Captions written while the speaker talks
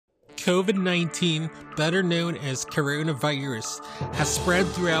COVID-19, better known as coronavirus, has spread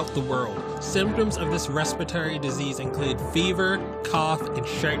throughout the world. Symptoms of this respiratory disease include fever, cough, and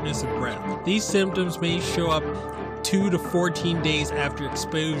shortness of breath. These symptoms may show up 2 to 14 days after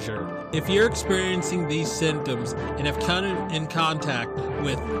exposure. If you're experiencing these symptoms and have come in contact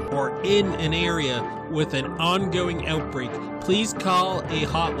with or in an area with an ongoing outbreak, please call a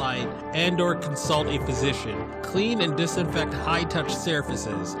hotline and/or consult a physician. Clean and disinfect high-touch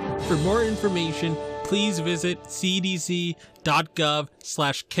surfaces. For more information, please visit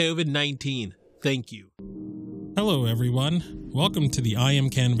cdc.gov/COVID-19. Thank you. Hello, everyone. Welcome to the I Am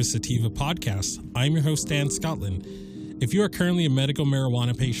Cannabis Sativa podcast. I'm your host, Dan Scotland. If you are currently a medical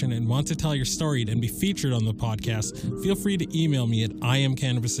marijuana patient and want to tell your story and be featured on the podcast, feel free to email me at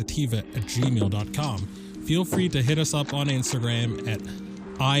iamcannabissativa@gmail.com. Feel free to hit us up on Instagram at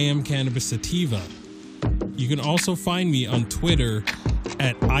iamcannabissativa. You can also find me on Twitter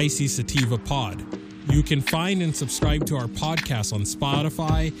at ICSativaPod. You can find and subscribe to our podcast on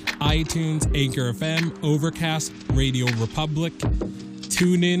Spotify, iTunes, Anchor FM, Overcast, Radio Republic,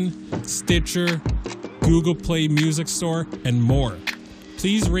 TuneIn, Stitcher, Google Play Music Store, and more.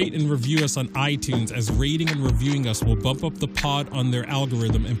 Please rate and review us on iTunes, as rating and reviewing us will bump up the pod on their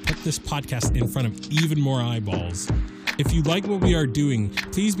algorithm and put this podcast in front of even more eyeballs. If you like what we are doing,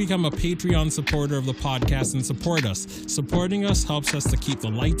 please become a Patreon supporter of the podcast and support us. Supporting us helps us to keep the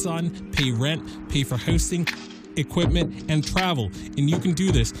lights on, pay rent, pay for hosting, equipment, and travel. And you can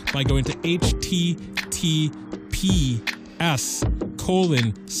do this by going to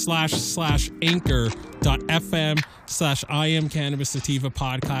https://anchor.fm/iamcannabissativa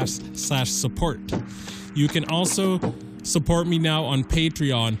podcast/support. You can also support me now on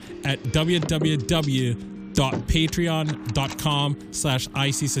Patreon at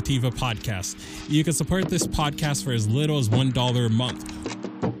www.patreon.com/ICSativa podcast. You can support this podcast for as little as $1 a month.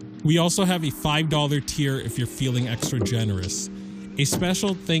 We also have a $5 tier if you're feeling extra generous. A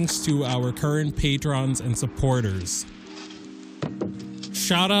special thanks to our current patrons and supporters.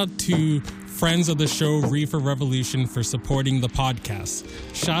 Shout out to friends of the show, Reefer Revolution, for supporting the podcast.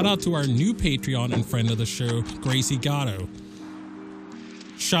 Shout out to our new Patreon and friend of the show, Gracie Gatto.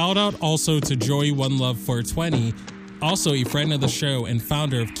 Shout out also to Joey One Love 420, also a friend of the show and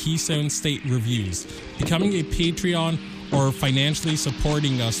founder of Keystone State Reviews. Becoming a Patreon or financially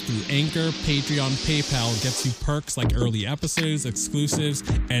supporting us through Anchor, Patreon, PayPal gets you perks like early episodes, exclusives,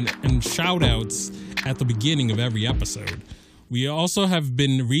 and shout outs at the beginning of every episode. We also have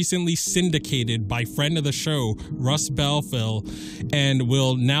been recently syndicated by friend of the show, Russ Belfill, and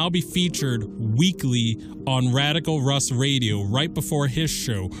will now be featured weekly on Radical Russ Radio right before his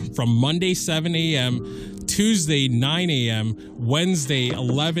show from Monday 7 a.m., Tuesday 9 a.m., Wednesday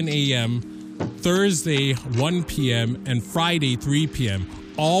 11 a.m., Thursday 1 p.m., and Friday 3 p.m.,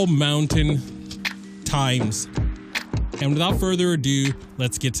 all mountain times. And without further ado,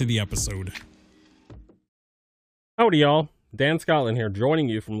 let's get to the episode. Howdy, y'all. Dan Scotland here, joining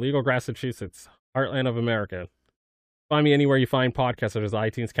you from Legal, Massachusetts, heartland of America. Find me anywhere you find podcasts such as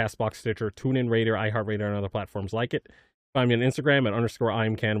iTunes, CastBox, Stitcher, TuneIn Radio, iHeartRadio, and other platforms like it. Find me on Instagram at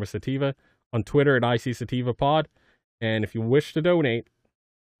 _IamCannabisSativa, on Twitter at ICSativaPod, and if you wish to donate,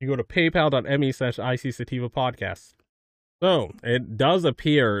 you go to paypal.me/ICSativapodcast. So, it does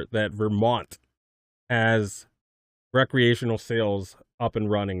appear that Vermont has recreational sales up and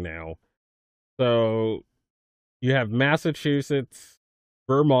running now. So, you have Massachusetts,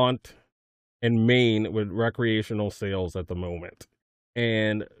 Vermont, and Maine with recreational sales at the moment.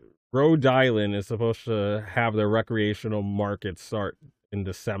 And Rhode Island is supposed to have their recreational market start in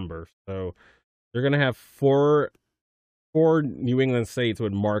December. So they're going to have four New England states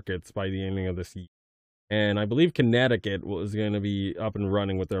with markets by the ending of this year. And I believe Connecticut is going to be up and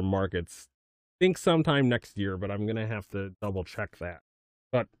running with their markets, I think sometime next year, but I'm going to have to double check that.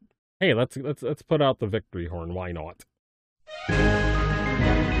 But hey, let's put out the victory horn. Why not?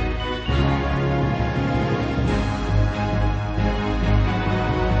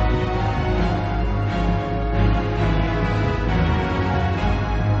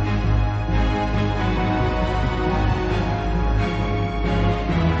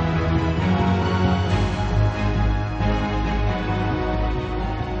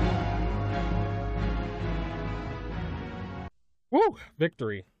 Woo!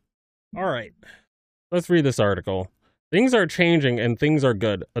 Victory. All right, let's read this article. Things are changing and things are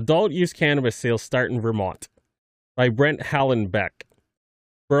good. Adult use cannabis sales start in Vermont. By Brent Hallenbeck.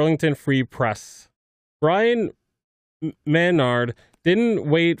 Burlington Free Press. Brian Menard didn't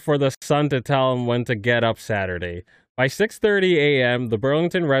wait for the sun to tell him when to get up Saturday. By 6:30 a.m., the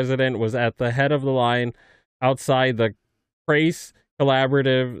Burlington resident was at the head of the line outside the Crace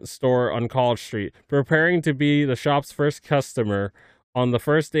Collaborative store on College Street, preparing to be the shop's first customer on the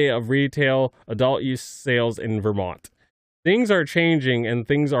first day of retail adult use sales in Vermont. Things are changing and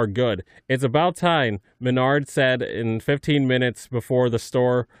things are good. It's about time, Menard said in 15 minutes before the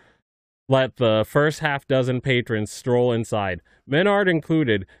store let the first half dozen patrons stroll inside. Menard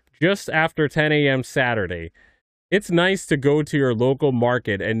included, just after 10 a.m. Saturday. It's nice to go to your local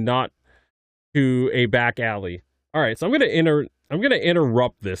market and not to a back alley. All right, so I'm gonna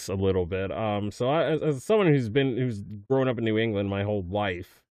interrupt this a little bit. As someone who's grown up in New England my whole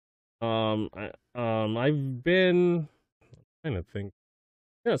life, I've been trying to think.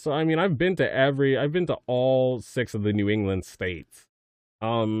 Yeah, so I mean, I've been to all 6 of the New England states.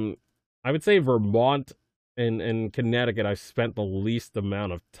 I would say Vermont and Connecticut I've spent the least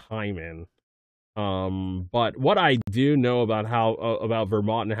amount of time in. But what I do know about about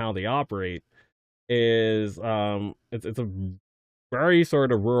Vermont and how they operate is it's a very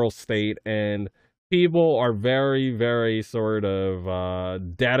sort of rural state, and people are very, very sort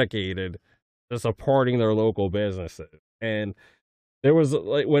of dedicated to supporting their local businesses. And there was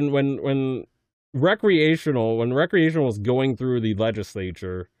like when recreational was going through the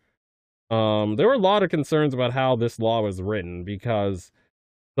legislature, there were a lot of concerns about how this law was written, because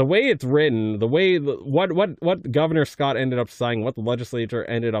the way it's written, what Governor Scott ended up signing, what the legislature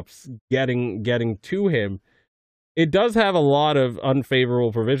ended up getting to him, it does have a lot of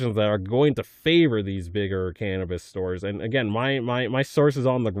unfavorable provisions that are going to favor these bigger cannabis stores. And again, my sources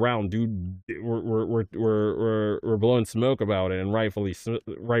on the ground, dude, we're blowing smoke about it, and rightfully so.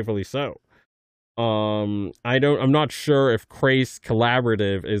 I'm not sure if Crace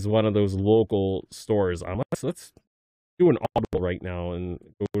Collaborative is one of those local stores. Let's do an audible right now and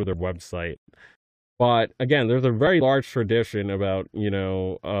go to their website. But again, there's a very large tradition about,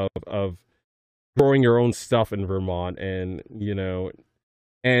 of growing your own stuff in Vermont, and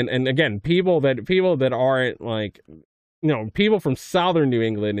and again, people that aren't like, people from southern New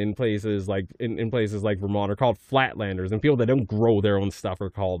England in places like Vermont are called flatlanders, and people that don't grow their own stuff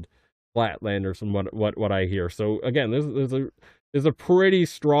are called flatlanders, from what I hear. So again, there's a pretty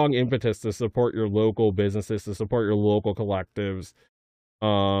strong impetus to support your local businesses, to support your local collectives,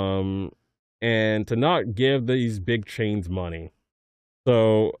 and to not give these big chains money.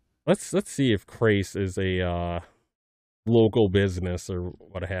 So let's see if Crace is a local business or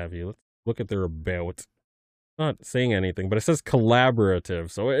what have you. Let's look at their about. It's not saying anything, but it says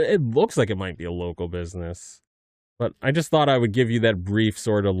collaborative, so it looks like it might be a local business. But I just thought I would give you that brief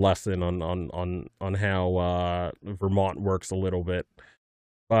sort of lesson on how Vermont works a little bit.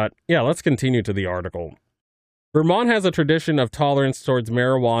 But yeah, let's continue to the article. Vermont has a tradition of tolerance towards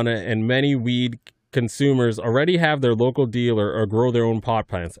marijuana, and many weed consumers already have their local dealer or grow their own pot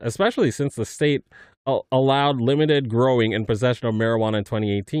plants, especially since the state allowed limited growing and possession of marijuana in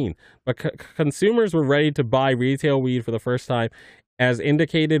 2018. But consumers were ready to buy retail weed for the first time, as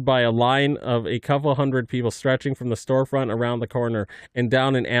indicated by a line of a couple hundred people stretching from the storefront around the corner and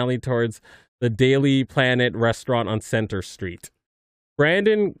down an alley towards the Daily Planet restaurant on Center Street.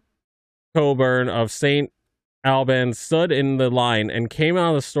 Brandon Coburn of St. Albans stood in the line and came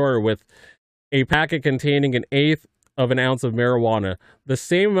out of the store with a packet containing 1/8 of an ounce of marijuana, the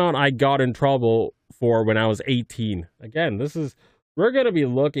same amount I got in trouble for when I was 18. Again, we're going to be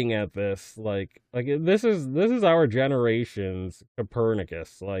looking at this like this is our generation's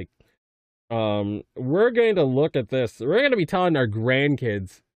Copernicus. Like, we're going to look at this. We're going to be telling our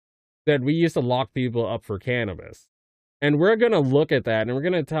grandkids that we used to lock people up for cannabis. And we're going to look at that, and we're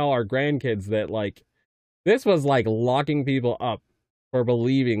going to tell our grandkids that, like, this was like locking people up for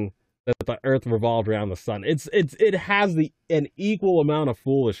believing that the earth revolved around the sun. It has an equal amount of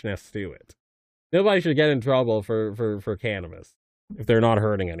foolishness to it. Nobody should get in trouble for cannabis if they're not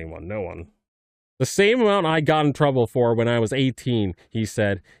hurting anyone. No one. The same amount I got in trouble for when I was 18, he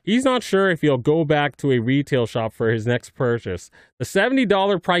said. He's not sure if he'll go back to a retail shop for his next purchase. The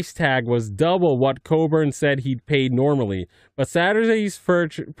 $70 price tag was double what Coburn said he'd paid normally, but Saturday's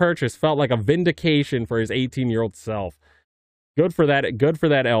purchase felt like a vindication for his 18-year-old self. Good for that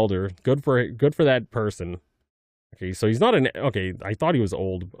elder. Good for that person. Okay, so he's not okay, I thought he was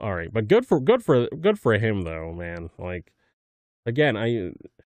old. All right, but good for him though, man. Like, again,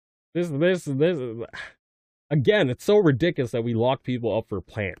 this again, it's so ridiculous that we lock people up for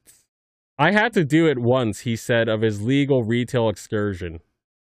plants. I had to do it once, he said of his legal retail excursion.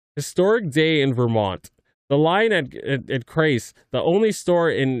 Historic day in Vermont. The line at Crace, the only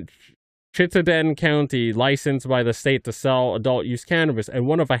store in Chittenden County licensed by the state to sell adult use cannabis, and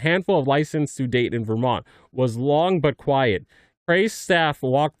one of a handful of licensed to date in Vermont, was long but quiet. Crace staff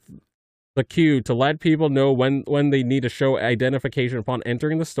walked the queue to let people know when they need to show identification upon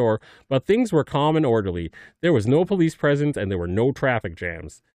entering the store, but things were calm and orderly. There was no police presence and there were no traffic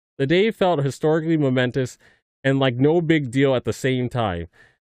jams. The day felt historically momentous and like no big deal at the same time.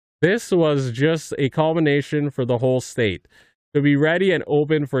 This was just a culmination for the whole state. To be ready and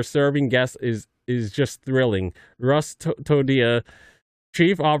open for serving guests is just thrilling. Russ Todia,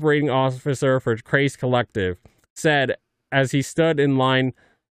 Chief Operating Officer for Craze Collective, said as he stood in the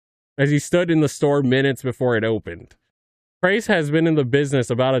store minutes before it opened. Craze has been in the business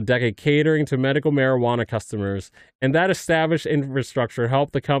about a decade catering to medical marijuana customers, and that established infrastructure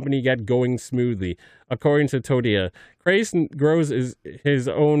helped the company get going smoothly, according to Todia. Craze grows its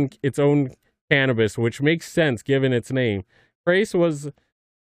own cannabis, which makes sense given its name. Craze was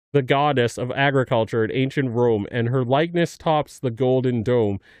the goddess of agriculture in ancient Rome, and her likeness tops the Golden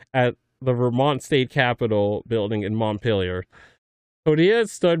Dome at the Vermont State Capitol building in Montpelier. Todia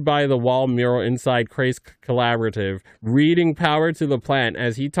stood by the wall mural inside Craze Collaborative, reading Power to the Plant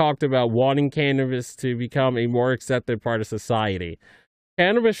as he talked about wanting cannabis to become a more accepted part of society.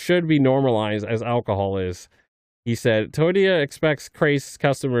 Cannabis should be normalized as alcohol is, he said. Todia expects Craze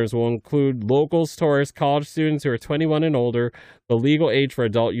customers will include locals, tourists, college students who are 21 and older, the legal age for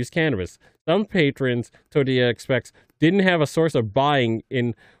adult use cannabis. Some patrons, Todia expects, didn't have a source of buying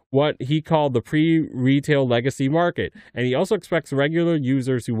in what he called the pre-retail legacy market, and he also expects regular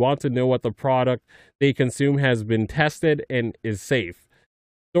users who want to know what the product they consume has been tested and is safe.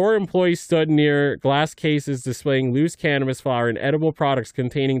 Store employees stood near glass cases displaying loose cannabis flower and edible products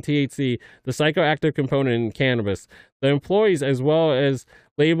containing THC, the psychoactive component in cannabis. The employees, as well as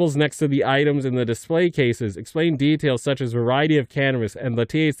labels next to the items in the display cases, explained details such as variety of cannabis and the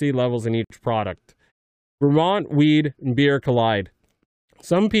THC levels in each product. Vermont, weed, and beer collide.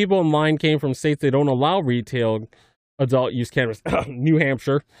 Some people in line came from states that don't allow retail adult use cannabis. New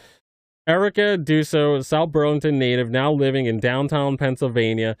Hampshire. Erica Dusso, South Burlington native, now living in downtown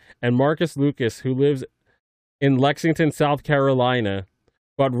Pennsylvania, and Marcus Lucas, who lives in Lexington, South Carolina,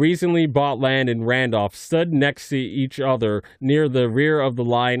 but recently bought land in Randolph, stood next to each other near the rear of the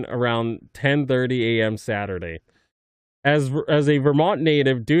line around 10:30 a.m. Saturday. As a Vermont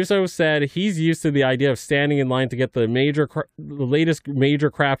native, Dusso said he's used to the idea of standing in line to get the latest major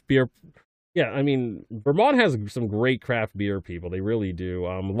craft beer. Yeah, I mean, Vermont has some great craft beer people. They really do.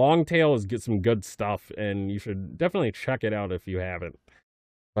 Longtail is get some good stuff, and you should definitely check it out if you haven't.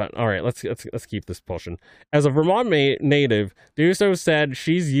 But all right, let's keep this pushing. As a Vermont native, Dusso said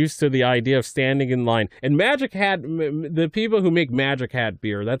she's used to the idea of standing in line. And Magic Hat, the people who make Magic Hat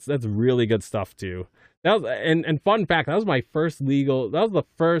beer, that's really good stuff too. That was, and fun fact, that was the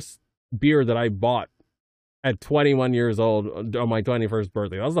first beer that I bought at 21 years old on my 21st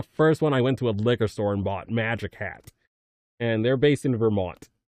birthday. That was the first one I went to a liquor store and bought, Magic Hat. And they're based in Vermont.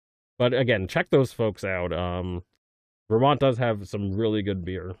 But again, check those folks out. Vermont does have some really good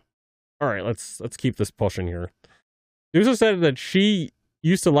beer. All right, let's keep this pushing here. Dusso said that she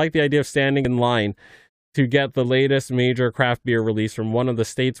used to like the idea of standing in line to get the latest major craft beer release from one of the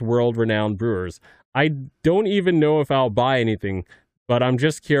state's world-renowned brewers. I don't even know if I'll buy anything, but I'm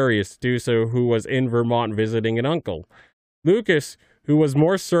just curious, Dusso, who was in Vermont visiting an uncle. Lucas, who was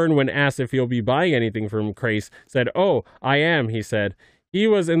more certain when asked if he'll be buying anything from Craze, said, "Oh, I am," he said. He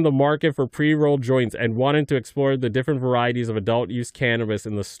was in the market for pre-rolled joints and wanted to explore the different varieties of adult-use cannabis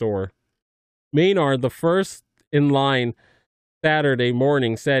in the store. Maynard, the first in line Saturday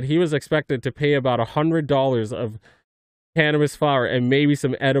morning, said he was expected to pay about $100 of cannabis flower and maybe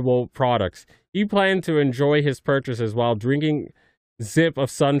some edible products. He planned to enjoy his purchases while drinking Zip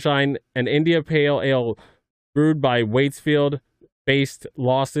of Sunshine, an India Pale Ale brewed by Waitsfield-based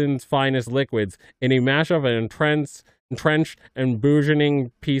Lawson's Finest Liquids, in a mashup of entrenched and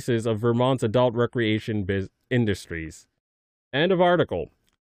burgeoning pieces of Vermont's adult recreation industries. End of article.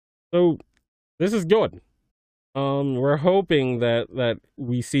 So, this is good. We're hoping that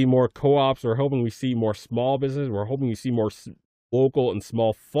we see more co-ops. We're hoping we see more small business. We're hoping we see more local and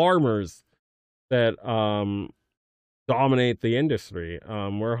small farmers that dominate the industry.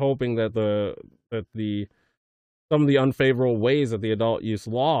 We're hoping that some of the unfavorable ways that the adult use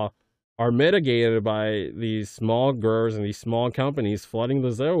law are mitigated by these small growers and these small companies flooding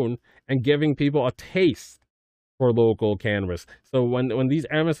the zone and giving people a taste for local cannabis. So when these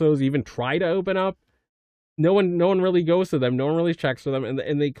MSOs even try to open up, no one really goes to them, no one really checks for them,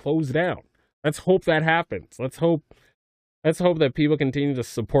 and they close down. Let's hope that happens. Let's hope that people continue to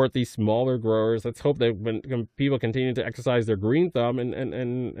support these smaller growers. Let's hope that when people continue to exercise their green thumb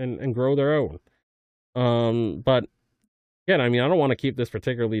and grow their own. But again, I mean, I don't want to keep this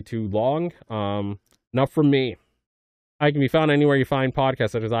particularly too long. Enough from me. I can be found anywhere you find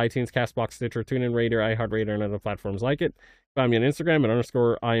podcasts, such as iTunes, CastBox, Stitcher, TuneIn Radio, iHeartRadio, and other platforms like it. Find me on Instagram at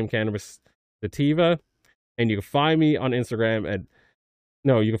 _IamCannabisSativa. And you can find me on Instagram at...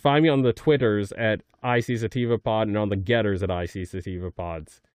 No, you can find me on the Twitters at ICSativaPod and on the Getters at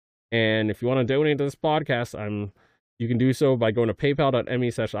ICSativaPods. And if you want to donate to this podcast, you can do so by going to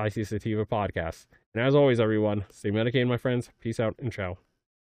paypal.me/ICSativapodcast. And as always, everyone, stay medicated, my friends. Peace out and ciao.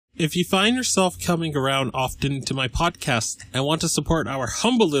 If you find yourself coming around often to my podcast and want to support our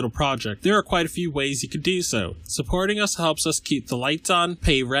humble little project, there are quite a few ways you could do so. Supporting us helps us keep the lights on,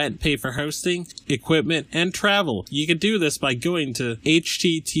 pay rent, pay for hosting, equipment, and travel. You can do this by going to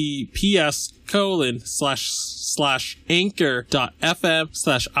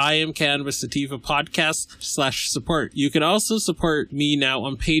https://anchor.fm/IamCannabisSativa/support. You can also support me now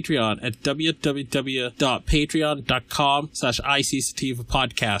on Patreon at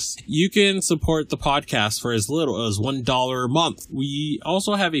www.patreon.com/ICSativapodcast. You can support the podcast for as little as $1 a month. We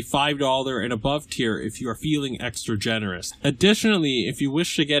also have a $5 and above tier if you are feeling extra generous. Additionally, if you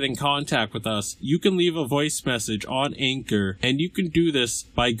wish to get in contact with us, you can leave a voice message on Anchor, and you can do this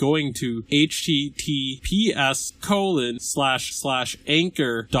by going to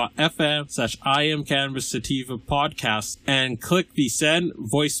https://anchor.fm/IamCannabisSativapodcast and click the send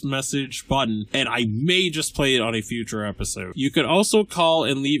voice message button, and I may just play it on a future episode. You can also call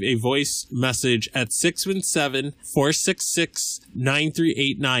and leave a voice message at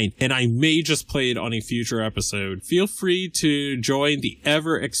 617-466-9389, and I may just play it on a future episode. Feel free to join the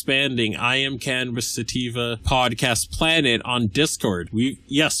ever-expanding I Am Cannabis Sativa podcast planet on Discord. We've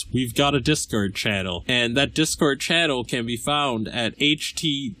got a Discord channel, and that Discord channel can be found at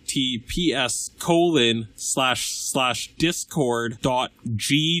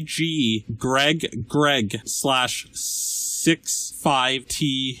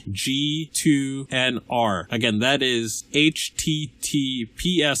Again, that is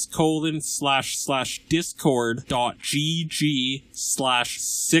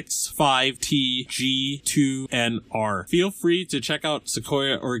https://discord.gg/65tg2nr. Feel free to check out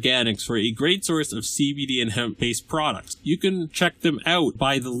Sequoia Organics for a great source of CBD and hemp-based products. You can check them out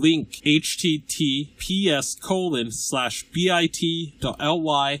by the link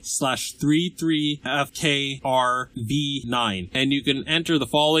https://bit.ly/33fkrv9, and you can enter the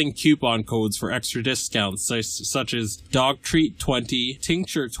following coupon codes for extra discounts, such as Dog Treat 20,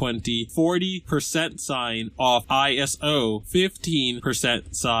 Tincture 20, 40% off ISO,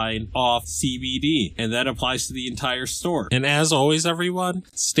 15% off CBD, and that applies to the entire store. And as always, everyone,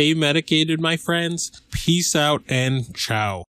 stay medicated, my friends. Peace out and ciao.